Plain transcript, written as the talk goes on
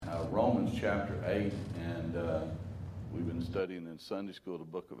Romans chapter 8, and we've been studying in Sunday school the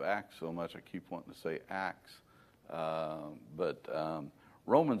book of Acts so much I keep wanting to say Acts. But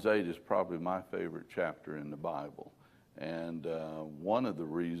Romans 8 is probably my favorite chapter in the Bible. And one of the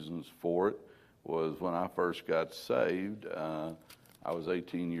reasons for it was when I first got saved, I was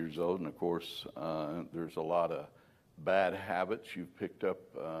 18 years old, and of course there's a lot of bad habits you've picked up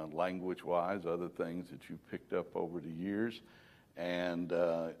language-wise, other things that you've picked up over the years. And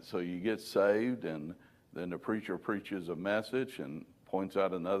so you get saved, and then the preacher preaches a message and points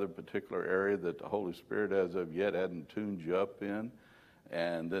out another particular area that the Holy Spirit as of yet hadn't tuned you up in.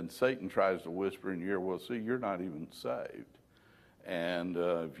 And then Satan tries to whisper in your ear, well, see, you're not even saved. And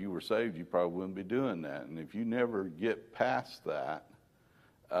if you were saved, you probably wouldn't be doing that. And if you never get past that,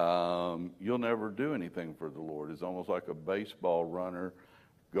 you'll never do anything for the Lord. It's almost like a baseball runner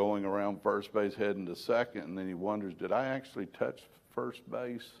going around first base, heading to second, and then he wonders, did I actually touch first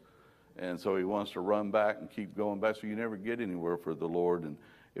base? And so he wants to run back and keep going back, so you never get anywhere for the Lord. And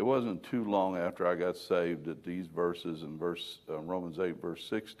it wasn't too long after I got saved that these verses in Romans 8, verse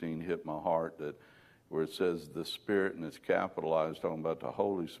 16 hit my heart, that where it says the Spirit, and it's capitalized, talking about the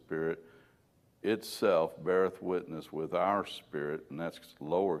Holy Spirit, itself beareth witness with our spirit, and that's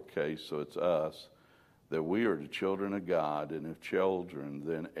lowercase, so it's us, that we are the children of God, and if children,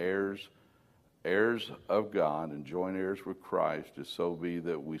 then heirs of God, and joint heirs with Christ, if so be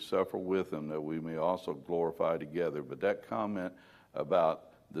that we suffer with him, that we may also glorify together. But that comment about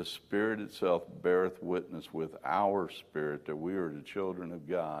the Spirit itself beareth witness with our spirit, that we are the children of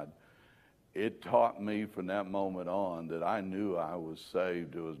God, it taught me from that moment on that I knew I was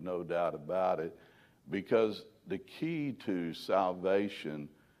saved. There was no doubt about it, because the key to salvation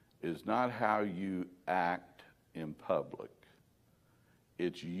is not how you act in public.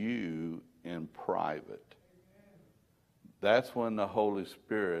 It's you in private. That's when the Holy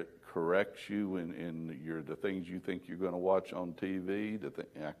Spirit corrects you in the things you think you're going to watch on TV,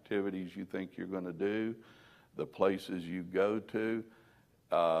 the activities you think you're going to do, the places you go to.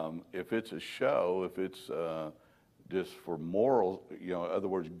 If it's a show, if it's just for moral, in other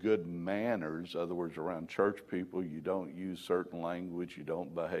words, good manners, in other words, around church people, you don't use certain language, you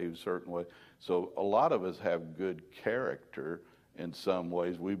don't behave a certain way. So a lot of us have good character in some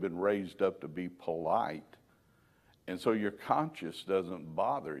ways. We've been raised up to be polite. And so your conscience doesn't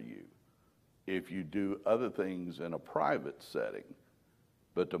bother you if you do other things in a private setting.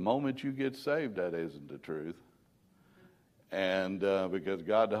 But the moment you get saved, that isn't the truth. And because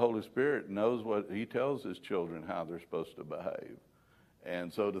God, the Holy Spirit, knows what he tells his children, how they're supposed to behave.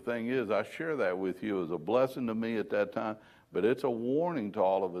 And so the thing is, I share that with you as a blessing to me at that time, but it's a warning to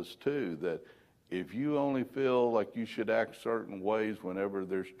all of us too, that if you only feel like you should act certain ways whenever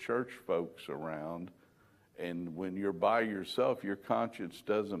there's church folks around, and when you're by yourself, your conscience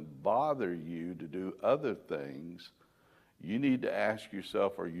doesn't bother you to do other things, you need to ask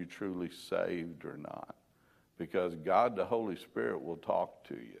yourself, are you truly saved or not? Because God, the Holy Spirit, will talk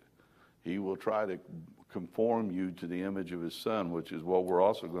to you. He will try to conform you to the image of his Son, which is what we're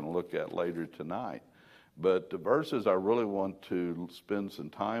also going to look at later tonight. But the verses I really want to spend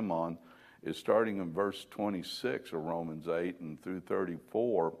some time on is starting in verse 26 of Romans 8 and through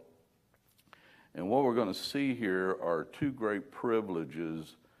 34. And what we're going to see here are two great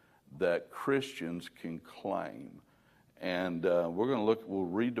privileges that Christians can claim. And we're going to we'll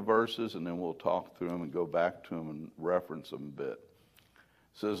read the verses, and then we'll talk through them and go back to them and reference them a bit. It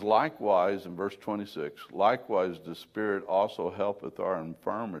says, likewise, in verse 26, likewise the Spirit also helpeth our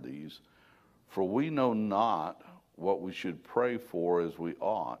infirmities, for we know not what we should pray for as we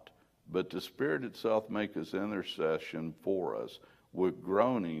ought, but the Spirit itself maketh intercession for us with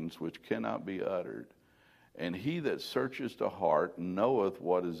groanings which cannot be uttered. And he that searcheth the heart knoweth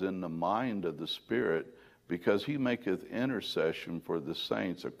what is in the mind of the Spirit, because he maketh intercession for the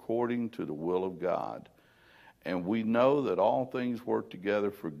saints according to the will of God. And we know that all things work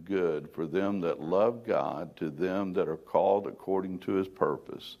together for good for them that love God, to them that are called according to his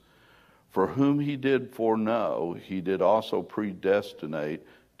purpose. For whom he did foreknow, he did also predestinate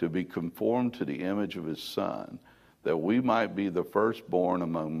to be conformed to the image of his Son, that we might be the firstborn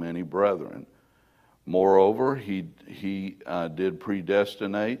among many brethren. Moreover, he did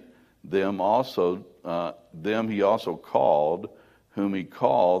predestinate them he also called, whom he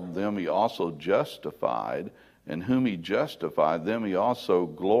called, them he also justified, and whom he justified, them he also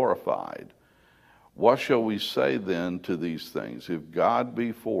glorified. What shall we say then to these things? If God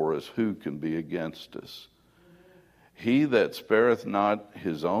be for us, who can be against us? He that spareth not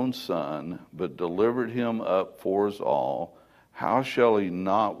his own Son, but delivered him up for us all, how shall he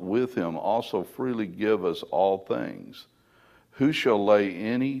not with him also freely give us all things? Who shall lay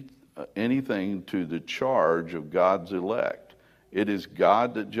any anything to the charge of God's elect. It is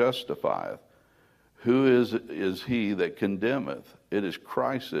God that justifieth. Who is he that condemneth? It is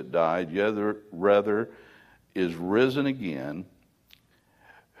Christ that died, yet rather is risen again,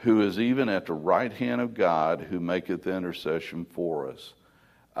 who is even at the right hand of God, who maketh intercession for us.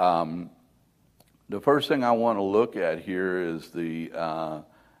 The first thing I want to look at here is the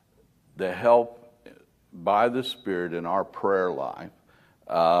help by the Spirit in our prayer life.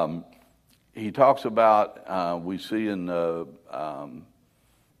 He talks about, we see in the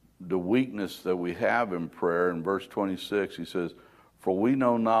weakness that we have in prayer. In verse 26, he says, "For we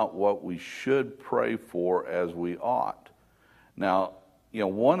know not what we should pray for as we ought." Now,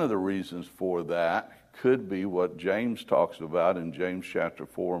 one of the reasons for that could be what James talks about in James chapter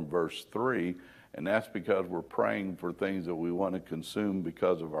 4 and verse 3, and that's because we're praying for things that we want to consume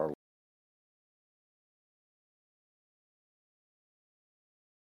because of our.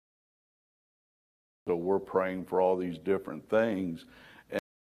 So we're praying for all these different things.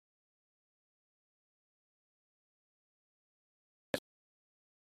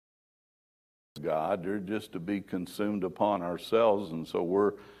 God, they're just to be consumed upon ourselves, and so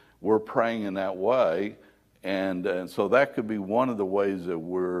we're praying in that way, and so that could be one of the ways that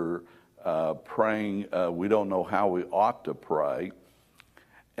we're praying. We don't know how we ought to pray,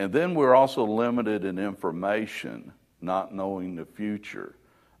 and then we're also limited in information, not knowing the future.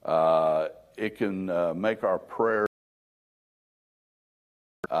 It can make our prayer.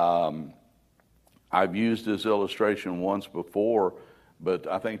 I've used this illustration once before, but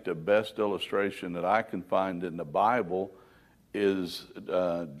I think the best illustration that I can find in the Bible is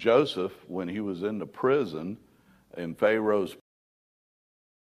Joseph when he was in the prison in Pharaoh's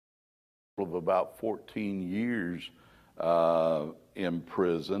of about 14 years in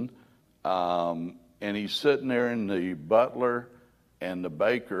prison. And he's sitting there, and the butler and the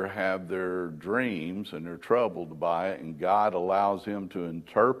baker have their dreams, and they're troubled by it, and God allows him to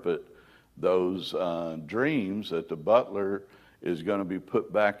interpret those dreams, that the butler is going to be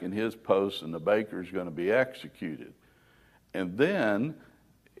put back in his post and the baker is going to be executed. And then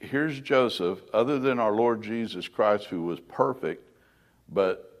here's Joseph, other than our Lord Jesus Christ, who was perfect,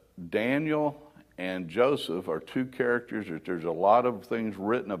 but Daniel and Joseph are two characters that there's a lot of things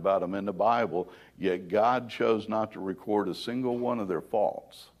written about them in the Bible, yet God chose not to record a single one of their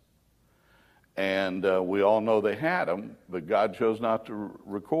faults. And we all know they had them, but God chose not to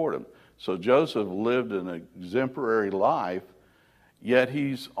record them. So Joseph lived an exemplary life, yet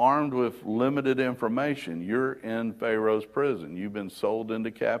he's armed with limited information. You're in Pharaoh's prison. You've been sold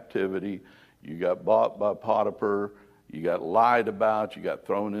into captivity. You got bought by Potiphar. You got lied about. You got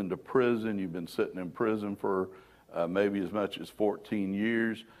thrown into prison. You've been sitting in prison for maybe as much as 14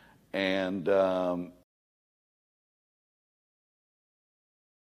 years. And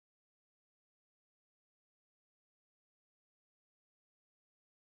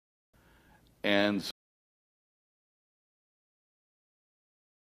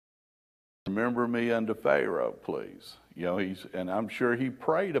remember me unto Pharaoh, please. And I'm sure he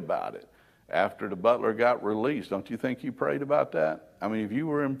prayed about it after the butler got released. Don't you think he prayed about that? I mean, if you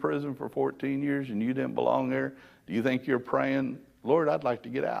were in prison for 14 years and you didn't belong there, do you think you're praying, Lord, I'd like to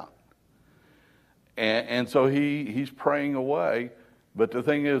get out? And so he's praying away. But the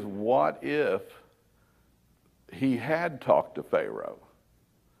thing is, what if he had talked to Pharaoh?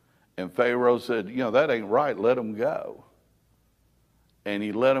 And Pharaoh said, that ain't right, let him go. And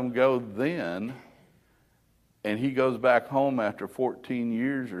he let him go then, and he goes back home after 14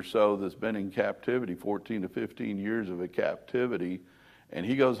 years or so that's been in captivity, 14 to 15 years of a captivity, and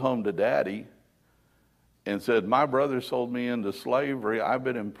he goes home to daddy and said, my brother sold me into slavery. I've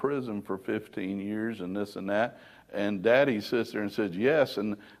been in prison for 15 years and this and that. And daddy sits there and says, yes,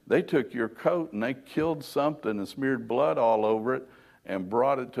 and they took your coat and they killed something and smeared blood all over it and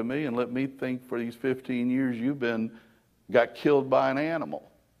brought it to me and let me think for these 15 years got killed by an animal.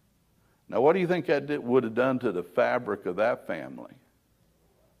 Now, what do you think that would have done to the fabric of that family?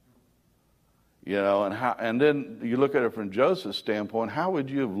 And then you look at it from Joseph's standpoint, how would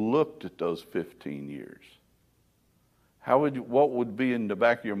you have looked at those 15 years? What would be in the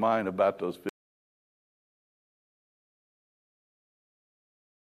back of your mind about those 15 years?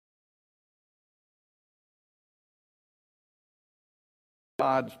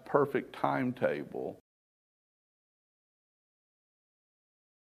 God's perfect timetable.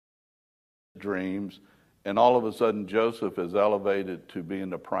 Dreams, and all of a sudden Joseph is elevated to being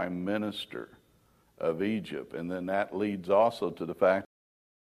the prime minister of Egypt, and then that leads also to the fact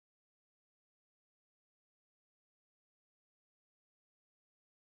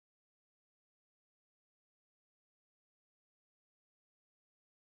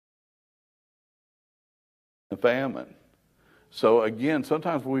famine. So again,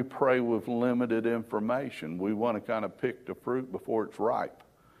 sometimes we pray with limited information. We want to kind of pick the fruit before it's ripe.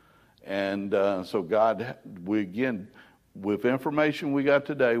 And so God, with information we got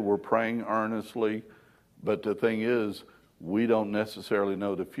today, we're praying earnestly. But the thing is, we don't necessarily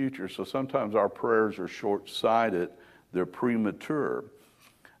know the future. So sometimes our prayers are short-sighted. They're premature.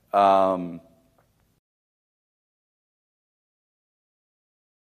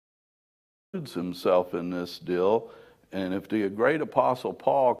 Himself in this deal, and if the great apostle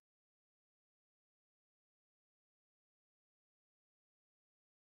Paul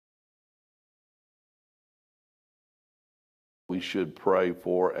we should pray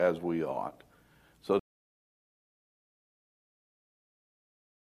for as we ought. So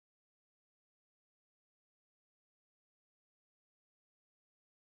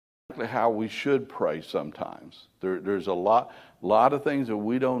how we should pray sometimes. There's a lot of things that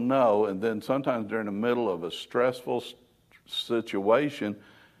we don't know, and then sometimes during the middle of a stressful situation,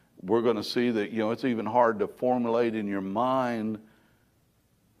 we're going to see that, it's even hard to formulate in your mind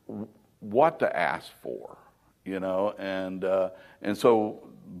what to ask for, and so,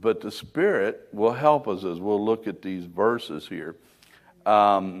 but the Spirit will help us as we'll look at these verses here.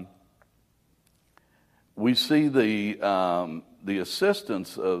 We see the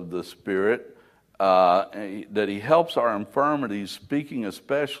assistance of the Spirit, that He helps our infirmities, speaking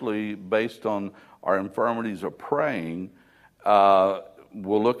especially based on our infirmities of praying.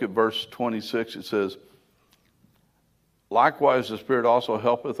 We'll look at verse 26. It says, likewise the Spirit also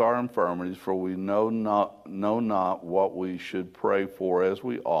helpeth our infirmities, for we know not what we should pray for as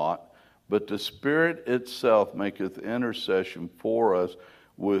we ought, but the Spirit itself maketh intercession for us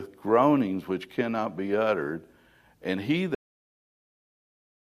with groanings which cannot be uttered. And He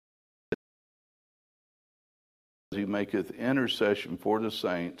maketh intercession for the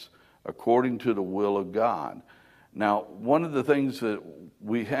saints according to the will of God. Now, one of the things that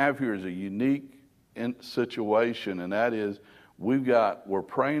we have here is a unique situation, and that is we're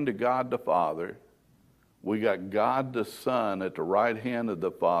praying to God the Father. We got God the Son at the right hand of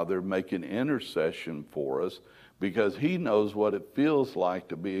the Father making intercession for us because He knows what it feels like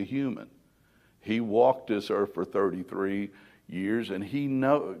to be a human. He walked this earth for 33 years,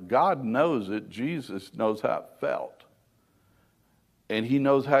 and God knows it. Jesus knows how it felt. And He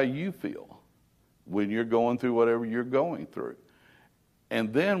knows how you feel when you're going through whatever you're going through.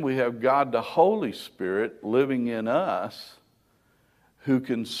 And then we have God the Holy Spirit living in us who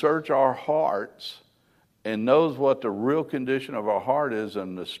can search our hearts and knows what the real condition of our heart is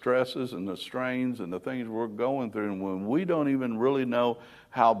and the stresses and the strains and the things we're going through. And when we don't even really know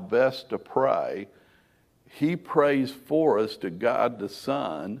how best to pray, He prays for us to God the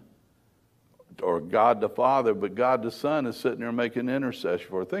Son or God the Father, but God the Son is sitting there making intercession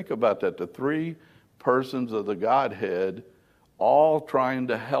for us. Think about that. The three persons of the Godhead all trying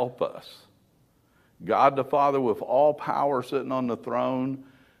to help us. God the Father with all power sitting on the throne.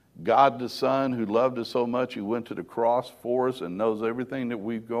 God the Son who loved us so much He went to the cross for us and knows everything that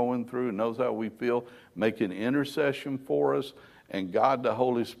we're going through and knows how we feel, making intercession for us. And God the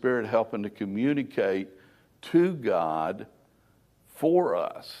Holy Spirit helping to communicate to God for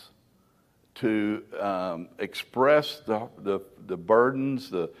us, to express the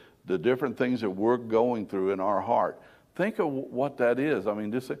burdens, the different things that we're going through in our heart. Think of what that is. I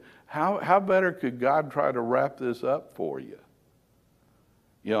mean, just how better could God try to wrap this up for you?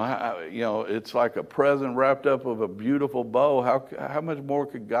 It's like a present wrapped up with a beautiful bow. How much more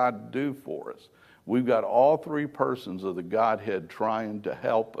could God do for us? We've got all three persons of the Godhead trying to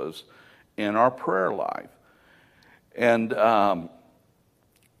help us in our prayer life. And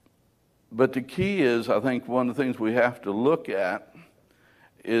but the key is, I think one of the things we have to look at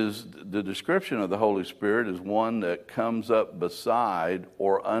is the description of the Holy Spirit is one that comes up beside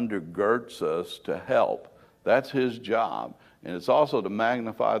or undergirds us to help. That's His job. And it's also to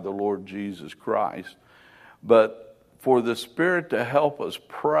magnify the Lord Jesus Christ. But for the Spirit to help us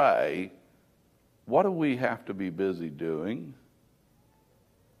pray, what do we have to be busy doing?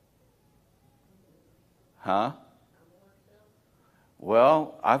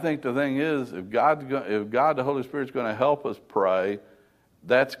 Well, I think the thing is, if God the Holy Spirit's going to help us pray,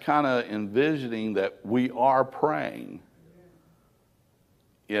 that's kind of envisioning that we are praying.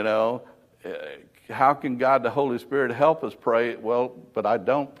 How can God the Holy Spirit help us pray? Well, but I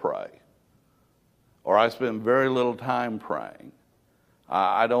don't pray. Or I spend very little time praying.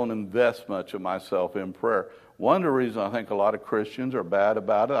 I don't invest much of myself in prayer. One of the reasons I think a lot of Christians are bad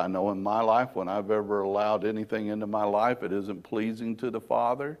about it, I know in my life, when I've ever allowed anything into my life, it isn't pleasing to the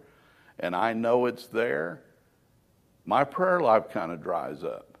Father, and I know it's there, my prayer life kind of dries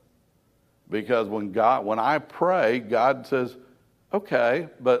up Because when I pray, God says, okay,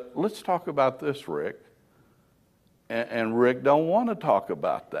 but let's talk about this, Rick. And Rick don't want to talk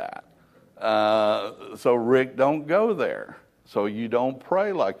about that. So Rick don't go there. So you don't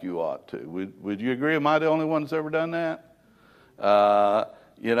pray like you ought to. Would you agree? Am I the only one that's ever done that?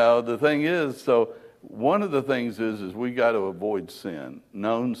 The thing is, so one of the things is we got to avoid sin.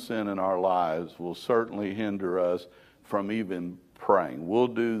 Known sin in our lives will certainly hinder us from even praying. We'll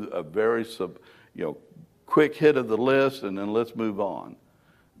do a very quick hit of the list and then let's move on,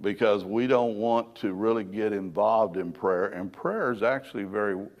 because we don't want to really get involved in prayer. And prayer is actually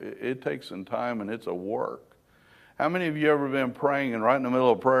it takes some time and it's a work. How many of you ever been praying and right in the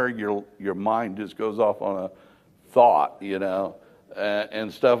middle of prayer your mind just goes off on a thought,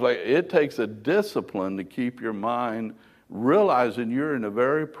 and stuff like that? It takes a discipline to keep your mind realizing you're in the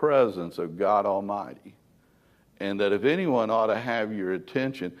very presence of God Almighty. And that if anyone ought to have your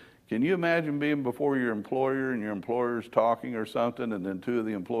attention, can you imagine being before your employer and your employer's talking or something, and then two of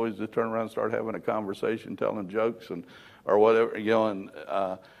the employees just turn around and start having a conversation, telling jokes or whatever,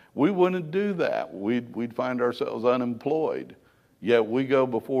 we wouldn't do that. We'd find ourselves unemployed. Yet we go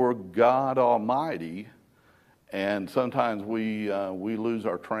before God Almighty, and sometimes we lose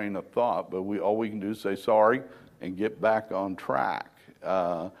our train of thought, but all we can do is say sorry and get back on track.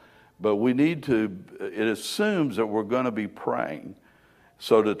 But we need to, it assumes that we're going to be praying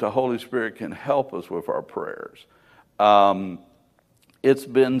so that the Holy Spirit can help us with our prayers. It's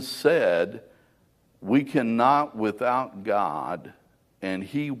been said, we cannot without God, and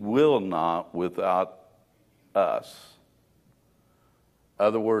He will not without us. In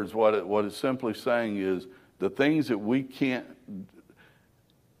other words, what it's simply saying is the things that we can't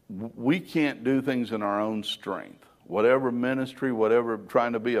do things in our own strength. Whatever ministry, whatever,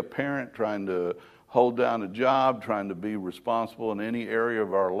 trying to be a parent, trying to hold down a job, trying to be responsible in any area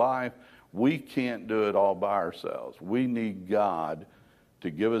of our life, we can't do it all by ourselves. We need God to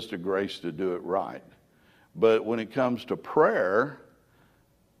give us the grace to do it right. But when it comes to prayer,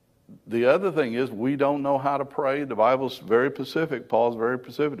 the other thing is we don't know how to pray. The Bible's very specific. Paul's very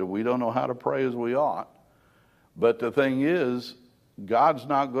specific. We don't know how to pray as we ought. But the thing is, God,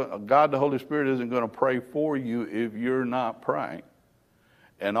 the Holy Spirit, isn't going to pray for you if you're not praying.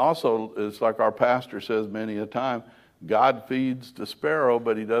 And also, it's like our pastor says many a time, God feeds the sparrow,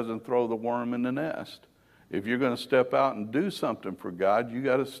 but He doesn't throw the worm in the nest. If you're going to step out and do something for God, you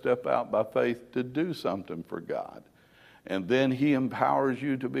got to step out by faith to do something for God. And then He empowers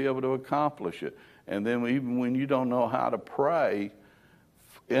you to be able to accomplish it. And then even when you don't know how to pray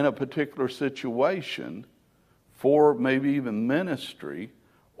in a particular situation, for maybe even ministry,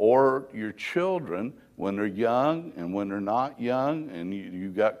 or your children when they're young and when they're not young, and you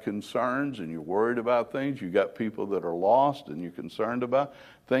got concerns and you're worried about things, you got people that are lost and you're concerned about.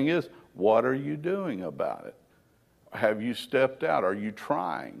 Thing is, what are you doing about it? Have you stepped out? Are you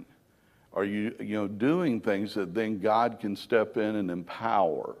trying? Are you doing things that then God can step in and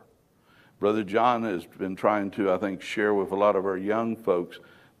empower? Brother John has been trying to, I think, share with a lot of our young folks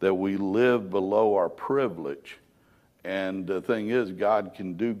that we live below our privilege. And the thing is, God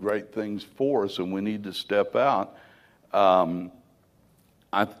can do great things for us, and we need to step out. Go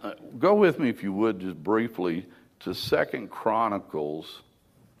with me, if you would, just briefly, to 2 Chronicles.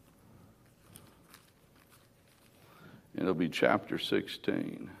 It'll be chapter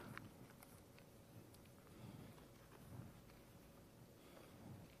 16.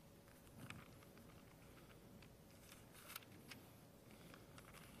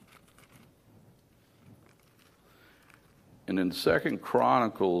 And in 2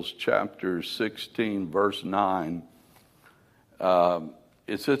 Chronicles chapter 16, verse 9,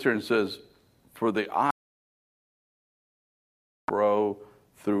 it sits there and says, "For the eye grow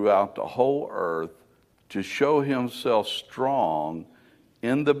throughout the whole earth to show Himself strong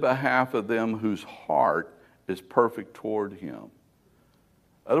in the behalf of them whose heart is perfect toward Him."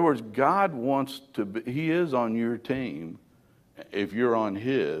 In other words, God wants to be, He is on your team if you're on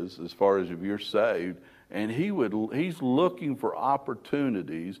His, as far as if you're saved. And He's looking for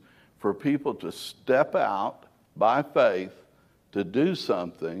opportunities for people to step out by faith to do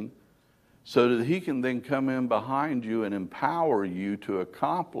something so that He can then come in behind you and empower you to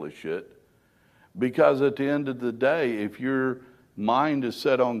accomplish it. Because at the end of the day, if your mind is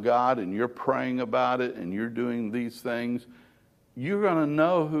set on God and you're praying about it and you're doing these things, you're going to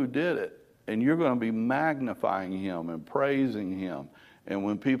know who did it. And you're going to be magnifying Him and praising Him. And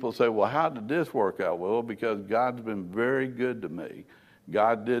when people say, well, how did this work out? Well, because God's been very good to me.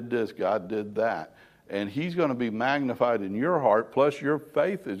 God did this, God did that. And He's going to be magnified in your heart, plus your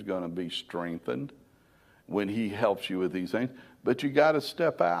faith is going to be strengthened when He helps you with these things. But you got to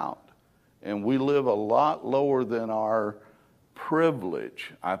step out. And we live a lot lower than our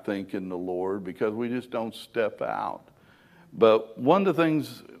privilege, I think, in the Lord, because we just don't step out. But one of the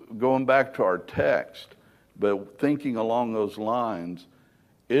things, going back to our text, but thinking along those lines,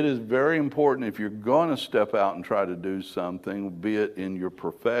 it is very important if you're going to step out and try to do something, be it in your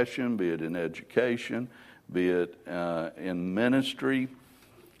profession, be it in education, be it in ministry,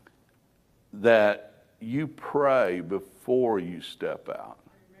 that you pray before you step out.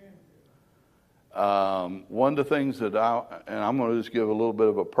 One of the things that I'm going to just give a little bit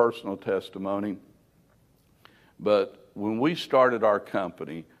of a personal testimony, but when we started our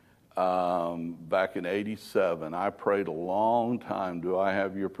company back in '87, I prayed a long time, do I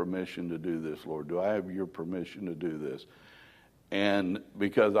have your permission to do this, Lord? Do I have your permission to do this? And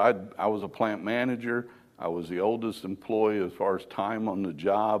because I was a plant manager, I was the oldest employee as far as time on the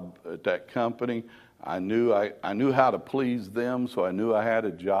job at that company. I knew how to please them, so I knew I had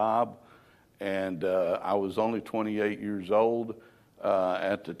a job. And I was only 28 years old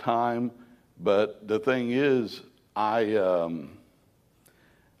at the time. But the thing is, I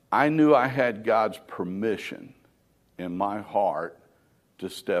knew I had God's permission in my heart to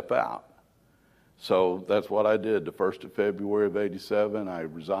step out. So that's what I did. The 1st of February of '87, I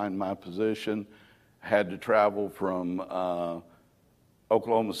resigned my position, had to travel from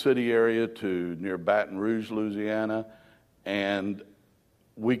Oklahoma City area to near Baton Rouge, Louisiana, and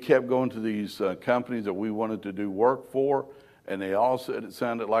we kept going to these companies that we wanted to do work for, and they all said it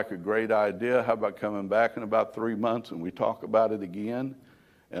sounded like a great idea. How about coming back in about 3 months and we talk about it again?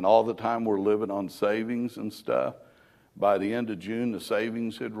 And all the time we're living on savings and stuff. By the end of June, the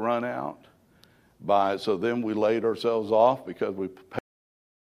savings had run out. So then we laid ourselves off because we paid.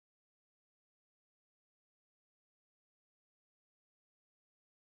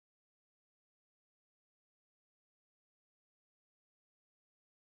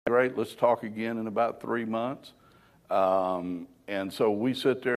 Great, let's talk again in about 3 months. And so we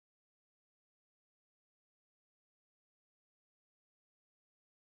sit there.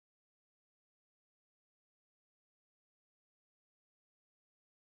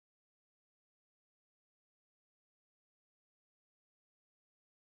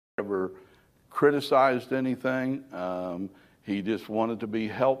 Never criticized anything. He just wanted to be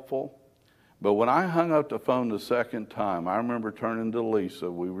helpful. But when I hung up the phone the second time, I remember turning to Lisa.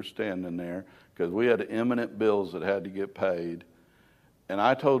 We were standing there because we had imminent bills that had to get paid. And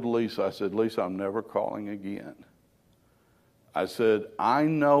I told Lisa, I said, Lisa, I'm never calling again. I said, I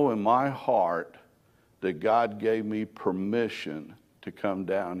know in my heart that God gave me permission to come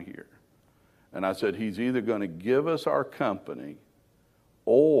down here. And I said, he's either going to give us our company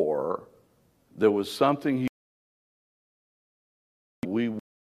or there was something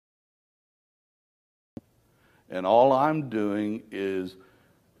and all I'm doing is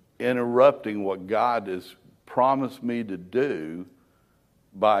interrupting what God has promised me to do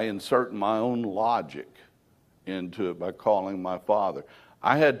by inserting my own logic into it, by calling my father.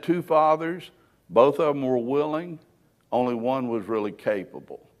 I had 2 fathers. Both of them were willing. Only one was really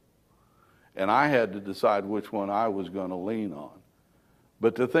capable. And I had to decide which one I was going to lean on.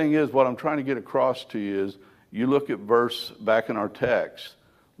 But the thing is, what I'm trying to get across to you is, you look at back in our text,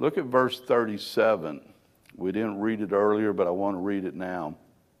 look at verse 37. We didn't read it earlier, but I want to read it now.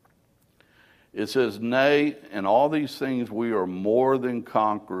 It says, nay, in all these things we are more than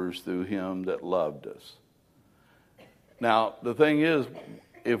conquerors through him that loved us. Now, the thing is,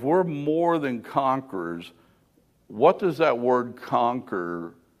 if we're more than conquerors, what does that word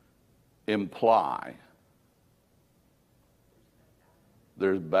conquer imply?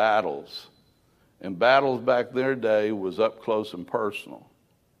 There's battles. And battles back their day was up close and personal.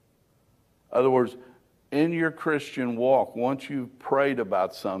 In other words, in your Christian walk, once you've prayed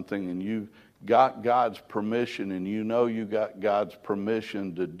about something and you've got God's permission and you know you got God's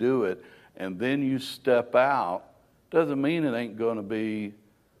permission to do it, and then you step out, doesn't mean it ain't going to be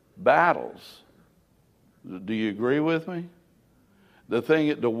battles. Do you agree with me?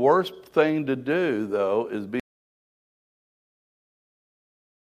 The worst thing to do, though, is be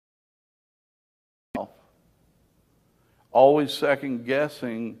always second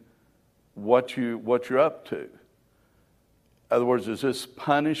guessing what you're up to. In other words, is this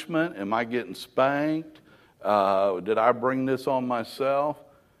punishment? Am I getting spanked? Did I bring this on myself?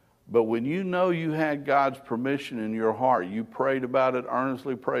 But when you know you had God's permission in your heart, you prayed about it,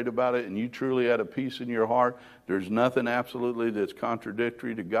 earnestly prayed about it, and you truly had a peace in your heart, there's nothing absolutely that's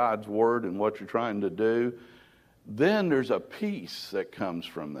contradictory to God's word and what you're trying to do, then there's a peace that comes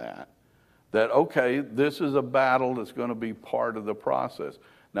from that. That, okay, this is a battle that's going to be part of the process.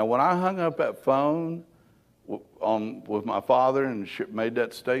 Now, when I hung up that phone, with my father and made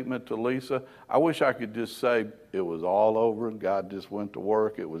that statement to Lisa. I wish I could just say it was all over and God just went to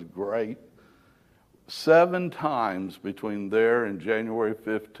work. It was great. 7 times between there and January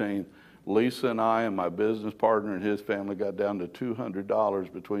 15th, Lisa and I and my business partner and his family got down to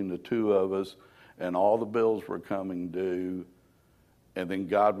 $200 between the two of us, and all the bills were coming due. And then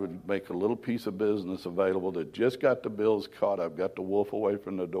God would make a little piece of business available that just got the bills caught up, got the wolf away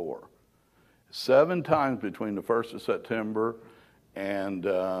from the door. 7 times between the 1st of September and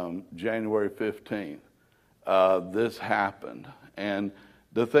January 15th, this happened. And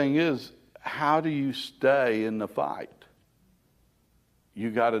the thing is, how do you stay in the fight?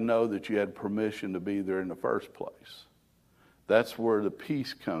 You got to know that you had permission to be there in the first place. That's where the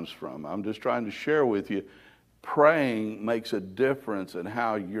peace comes from. I'm just trying to share with you, praying makes a difference in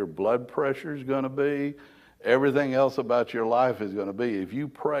how your blood pressure is going to be. Everything else about your life is going to be. If you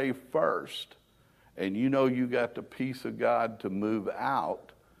pray first and you know you got the peace of God to move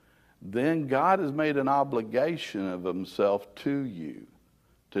out, then God has made an obligation of himself to you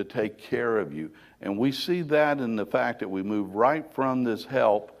to take care of you. And we see that in the fact that we move right from this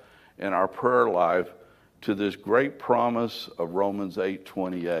help in our prayer life to this great promise of Romans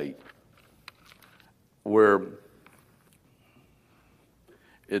 8:28, where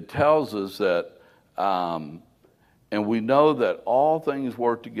it tells us that, and we know that all things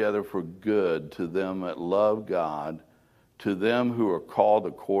work together for good to them that love God, to them who are called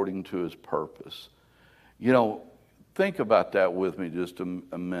according to his purpose. You know, think about that with me just a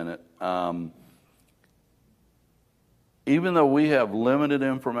minute. Even though we have limited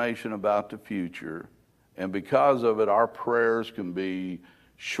information about the future, and because of it, our prayers can be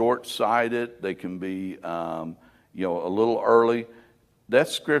short-sighted, they can be, a little early. That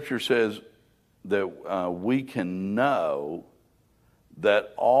scripture says that we can know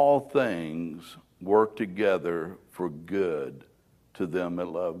that all things work together for good to them that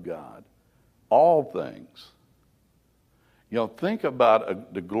love God. All things. Think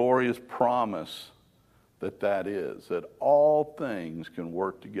about the glorious promise that is, that all things can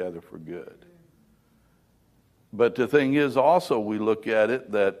work together for good. But the thing is also, we look at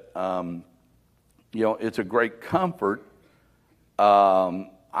it that, it's a great comfort.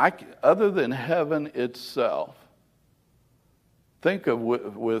 Other than heaven itself, think of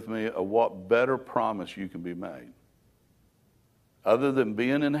with me of what better promise you can be made. Other than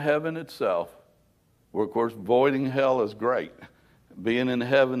being in heaven itself, where of course avoiding hell is great. Being in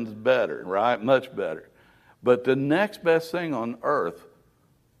heaven's better, right? Much better. But the next best thing on earth,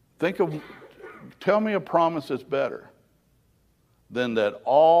 tell me a promise that's better than that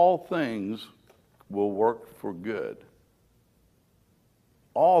all things will work for good.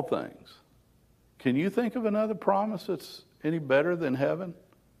 All things. Can you think of another promise that's any better than heaven?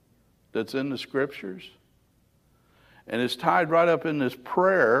 That's in the scriptures? And it's tied right up in this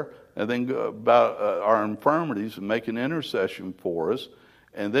prayer, and then about our infirmities and making intercession for us.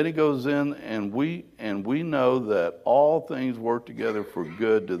 And then he goes in, and we know that all things work together for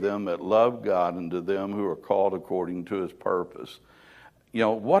good to them that love God and to them who are called according to his purpose.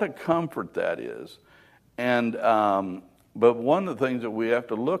 What a comfort that is. And but one of the things that we have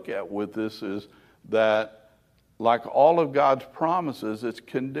to look at with this is that, like all of God's promises, it's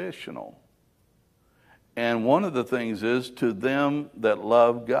conditional. And one of the things is to them that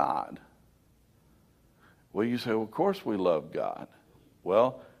love God. Well, you say, well, of course we love God.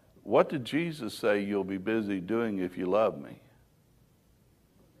 Well, what did Jesus say you'll be busy doing if you love me?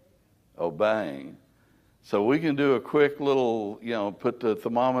 Obeying. So we can do a quick little, put the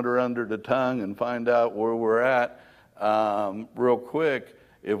thermometer under the tongue and find out where we're at real quick,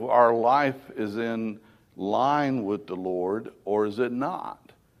 if our life is in line with the Lord or is it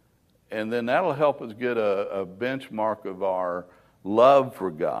not. And then that'll help us get a benchmark of our love for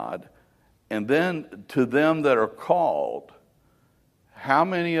God. And then to them that are called, how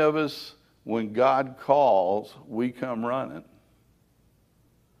many of us, when God calls, we come running?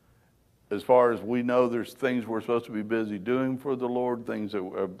 As far as we know, there's things we're supposed to be busy doing for the Lord, things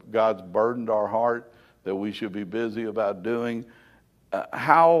that God's burdened our heart that we should be busy about doing.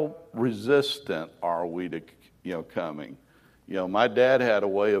 How resistant are we to, coming? My dad had a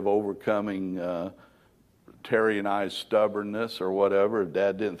way of overcoming Terry and I's stubbornness or whatever. If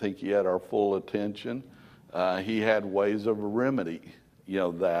Dad didn't think he had our full attention, he had ways of remedy,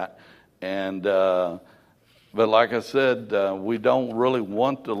 that. And but like I said, we don't really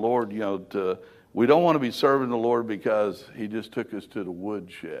want the Lord, we don't want to be serving the Lord because he just took us to the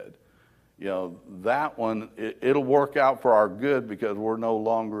woodshed. That one, it'll work out for our good because we're no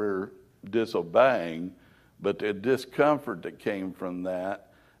longer disobeying, but the discomfort that came from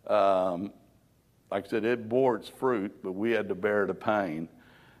that, like I said, it bore its fruit, but we had to bear the pain.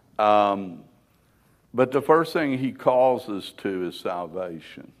 But the first thing he calls us to is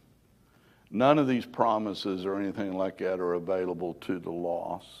salvation. None of these promises or anything like that are available to the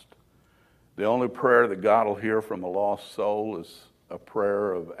lost. The only prayer that God will hear from a lost soul is a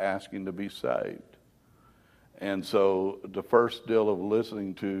prayer of asking to be saved. And so the first deal of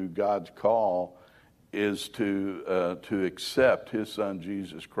listening to God's call is to accept his son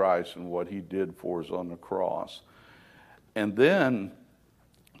Jesus Christ and what he did for us on the cross. And then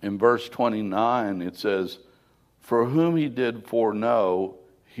in verse 29 it says, for whom he did foreknow,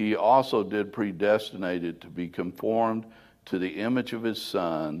 he also did predestinate to be conformed to the image of his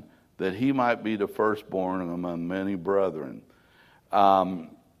son, that he might be the firstborn among many brethren.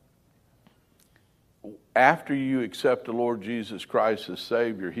 After you accept the Lord Jesus Christ as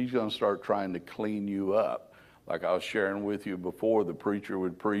Savior, he's going to start trying to clean you up. Like I was sharing with you before, the preacher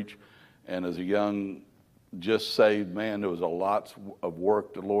would preach, and as a young, just saved man, there was a lot of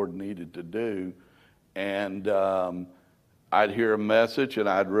work the Lord needed to do. And I'd hear a message, and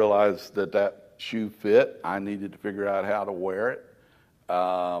I'd realize that shoe fit. I needed to figure out how to wear it.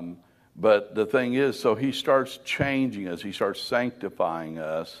 But the thing is, so he starts changing us. He starts sanctifying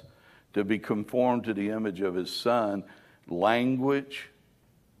us to be conformed to the image of his son. Language,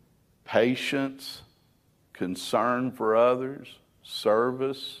 patience, concern for others,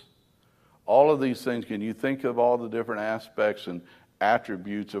 service, all of these things. Can you think of all the different aspects and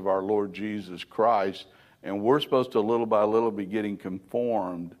attributes of our Lord Jesus Christ? And we're supposed to little by little be getting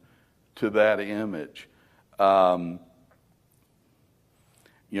conformed to that image. God,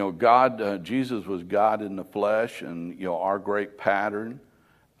 Jesus was God in the flesh, and our great pattern.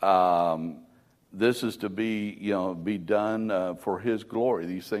 This is to be done for his glory.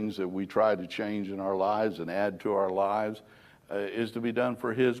 These things that we try to change in our lives and add to our lives is to be done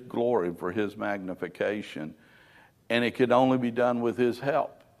for his glory, for his magnification. And it can only be done with his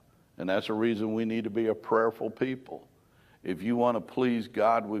help. And that's the reason we need to be a prayerful people. If you want to please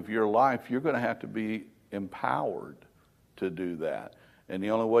God with your life, you're going to have to be empowered to do that. And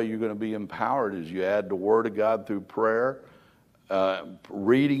the only way you're going to be empowered is you add the Word of God through prayer,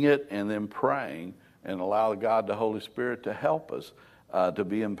 reading it, and then praying, and allow God, the Holy Spirit, to help us to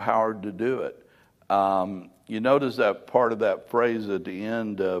be empowered to do it. You notice that part of that phrase at the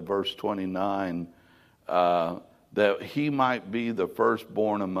end, verse 29, that he might be the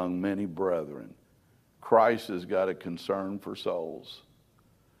firstborn among many brethren. Christ has got a concern for souls.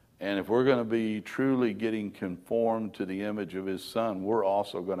 And if we're going to be truly getting conformed to the image of his son, we're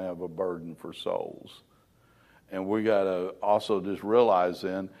also going to have a burden for souls. And we got to also just realize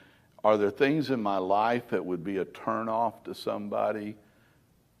then, are there things in my life that would be a turnoff to somebody?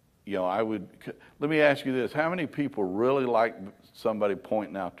 Let me ask you this. How many people really like somebody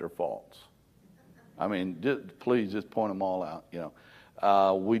pointing out their faults? I mean, please just point them all out,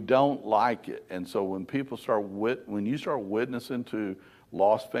 we don't like it. And so when people when you start witnessing to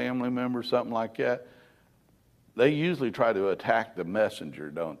lost family members, something like that, they usually try to attack the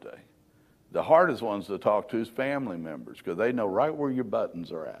messenger, don't they? The hardest ones to talk to is family members, because they know right where your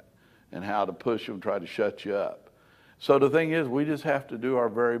buttons are at and how to push them, try to shut you up. So the thing is, we just have to do our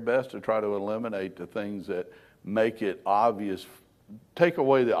very best to try to eliminate the things that make it obvious. Take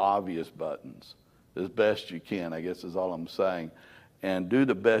away the obvious buttons as best you can, I guess is all I'm saying. And do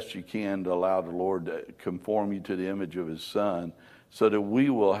the best you can to allow the Lord to conform you to the image of his son, so that we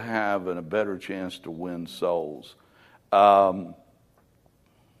will have a better chance to win souls. And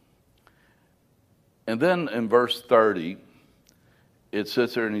then in verse 30, it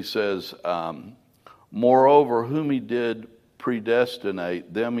sits there and he says, moreover, whom he did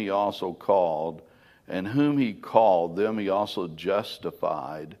predestinate, them he also called, and whom he called, them he also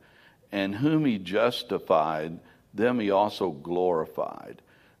justified, and whom he justified, them he also glorified.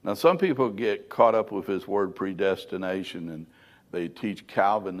 Now, some people get caught up with this word predestination, and they teach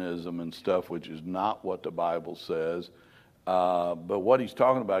Calvinism and stuff, which is not what the Bible says. But what he's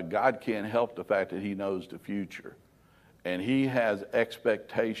talking about, God can't help the fact that he knows the future. And he has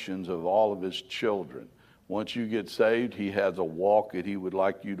expectations of all of his children. Once you get saved, he has a walk that he would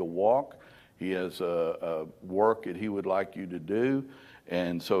like you to walk. He has a work that he would like you to do.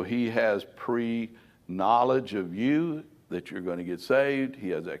 And so he has pre-knowledge of you that you're going to get saved. He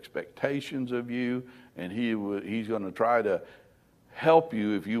has expectations of you. And he's going to try to help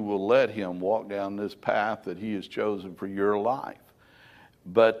you if you will let him walk down this path that he has chosen for your life.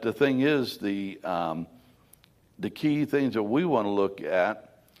 But the thing is, the key things that we want to look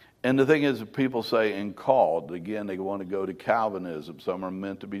at, and the thing is, people say and called, again, they want to go to Calvinism. Some are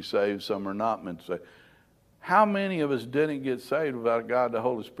meant to be saved, some are not meant to be saved. How many of us didn't get saved without God, the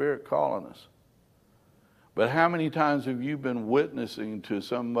Holy Spirit, calling us? But how many times have you been witnessing to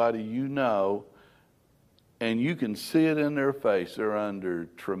somebody you know, and you can see it in their face, they're under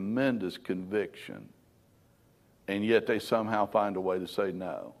tremendous conviction, and yet they somehow find a way to say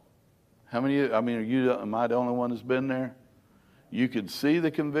no? How many, am I the only one that's been there? You can see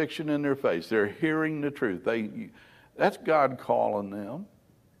the conviction in their face. They're hearing the truth. That's God calling them.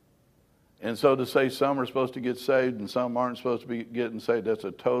 And so to say some are supposed to get saved and some aren't supposed to be getting saved, that's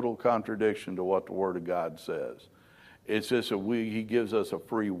a total contradiction to what the Word of God says. It's just He gives us a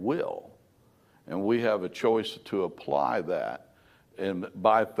free will, and we have a choice to apply that and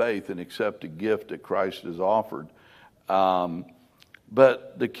by faith and accept the gift that Christ has offered.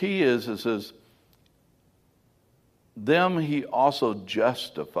 But the key is, it says, them He also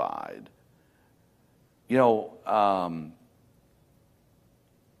justified.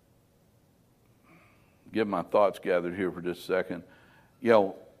 Get my thoughts gathered here for just a second.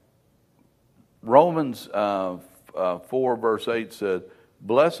 Romans 4 verse 8 said,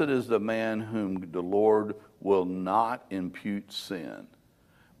 "Blessed is the man whom the Lord will not impute sin."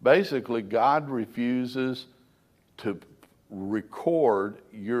 Basically, God refuses to record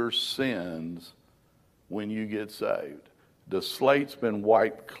your sins when you get saved. The slate's been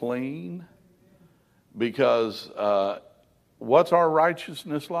wiped clean because what's our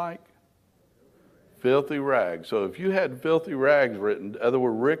righteousness like? Filthy rags. So if you had filthy rags written, in other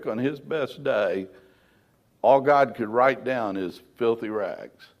words, Rick on his best day, all God could write down is filthy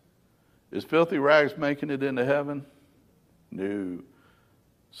rags. Is filthy rags making it into heaven? No.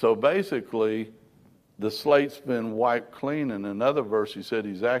 So basically, the slate's been wiped clean. In another verse, he said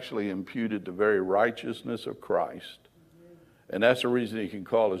he's actually imputed the very righteousness of Christ. And that's the reason he can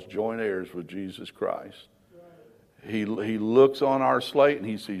call us joint heirs with Jesus Christ. He looks on our slate and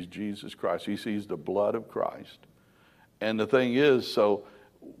he sees Jesus Christ. He sees the blood of Christ. And the thing is, so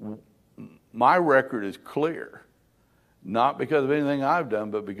my record is clear. Not because of anything I've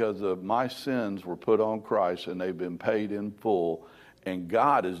done, but because of my sins were put on Christ and they've been paid in full. And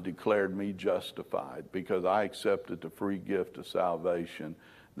God has declared me justified because I accepted the free gift of salvation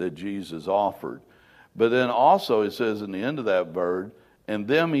that Jesus offered. But then also it says in the end of that verse, and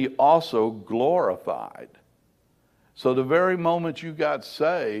them He also glorified. So the very moment you got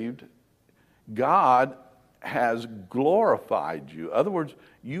saved, God has glorified you. In other words,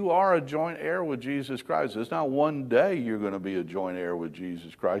 you are a joint heir with Jesus Christ. It's not one day you're going to be a joint heir with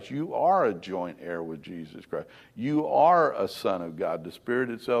Jesus Christ. You are a joint heir with Jesus Christ. You are a son of God. The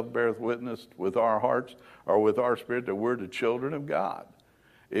Spirit itself beareth witness with our hearts or with our spirit that we're the children of God.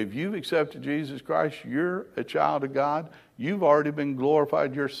 If you've accepted Jesus Christ, you're a child of God. You've already been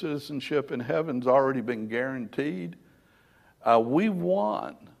glorified. Your citizenship in heaven's already been guaranteed. We've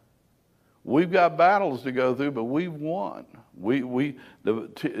won. We've got battles to go through, but we've won.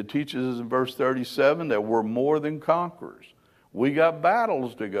 It teaches us in verse 37 that we're more than conquerors. We got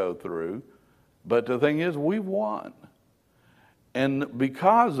battles to go through, but the thing is, we've won. And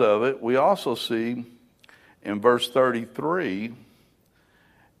because of it, we also see in verse 33,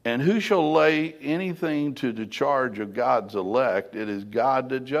 and who shall lay anything to the charge of God's elect? It is God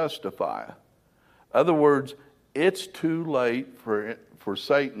that justifieth. In other words, it's too late for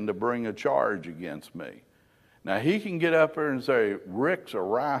Satan to bring a charge against me. Now, he can get up there and say, Rick's a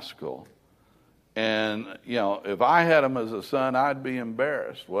rascal. And, if I had him as a son, I'd be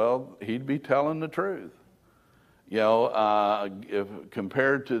embarrassed. Well, he'd be telling the truth. If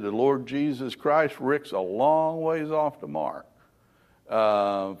compared to the Lord Jesus Christ, Rick's a long ways off the mark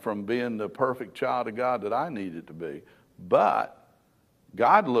from being the perfect child of God that I needed to be. But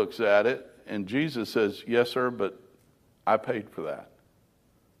God looks at it, and Jesus says, yes, sir, but I paid for that.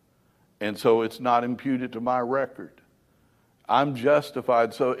 And so it's not imputed to my record. I'm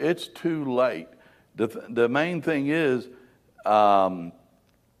justified, so it's too late. The main thing is, the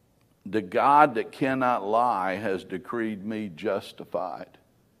God that cannot lie has decreed me justified.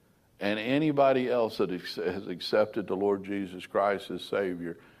 And anybody else that has accepted the Lord Jesus Christ as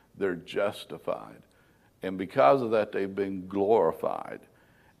Savior, they're justified. And because of that, they've been glorified.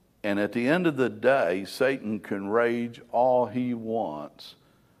 And at the end of the day, Satan can rage all he wants,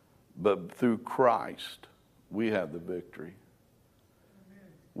 but through Christ, we have the victory.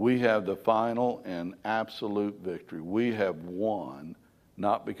 We have the final and absolute victory. We have won,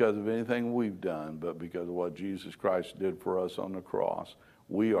 not because of anything we've done, but because of what Jesus Christ did for us on the cross.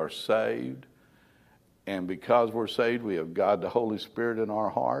 We are saved, and because we're saved, we have God the Holy Spirit in our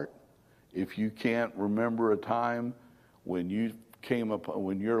heart. If you can't remember a time when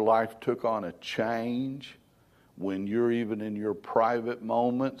when your life took on a change, when you're even in your private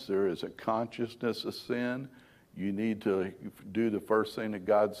moments, there is a consciousness of sin, you need to do the first thing that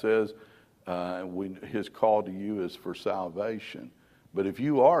God says, His call to you is for salvation. But if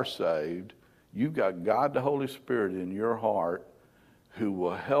you are saved, you've got God the Holy Spirit in your heart who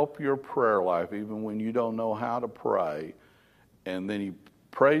will help your prayer life even when you don't know how to pray. And then he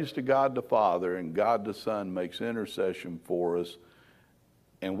prays to God the Father, and God the Son makes intercession for us.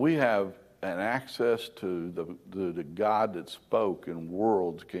 And we have an access to the God that spoke and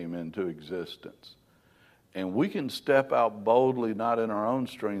worlds came into existence. And we can step out boldly, not in our own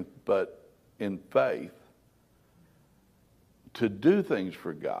strength, but in faith, to do things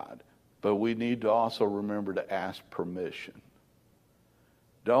for God. But we need to also remember to ask permission.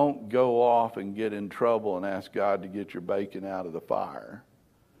 Don't go off and get in trouble and ask God to get your bacon out of the fire.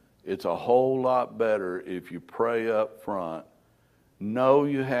 It's a whole lot better if you pray up front. Know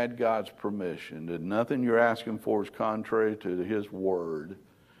you had God's permission, that nothing you're asking for is contrary to his word.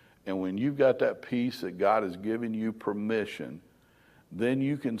 And when you've got that peace that God has given you permission, then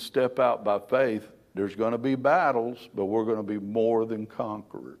you can step out by faith. There's going to be battles, but we're going to be more than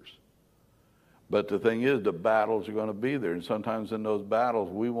conquerors. But the thing is, the battles are going to be there. And sometimes in those battles,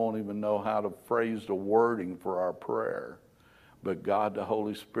 we won't even know how to phrase the wording for our prayer. But God, the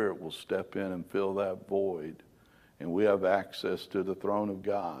Holy Spirit, will step in and fill that void. And we have access to the throne of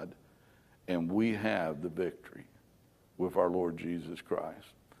God. And we have the victory with our Lord Jesus Christ.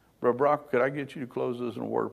 Brother Brock, could I get you to close this in a word?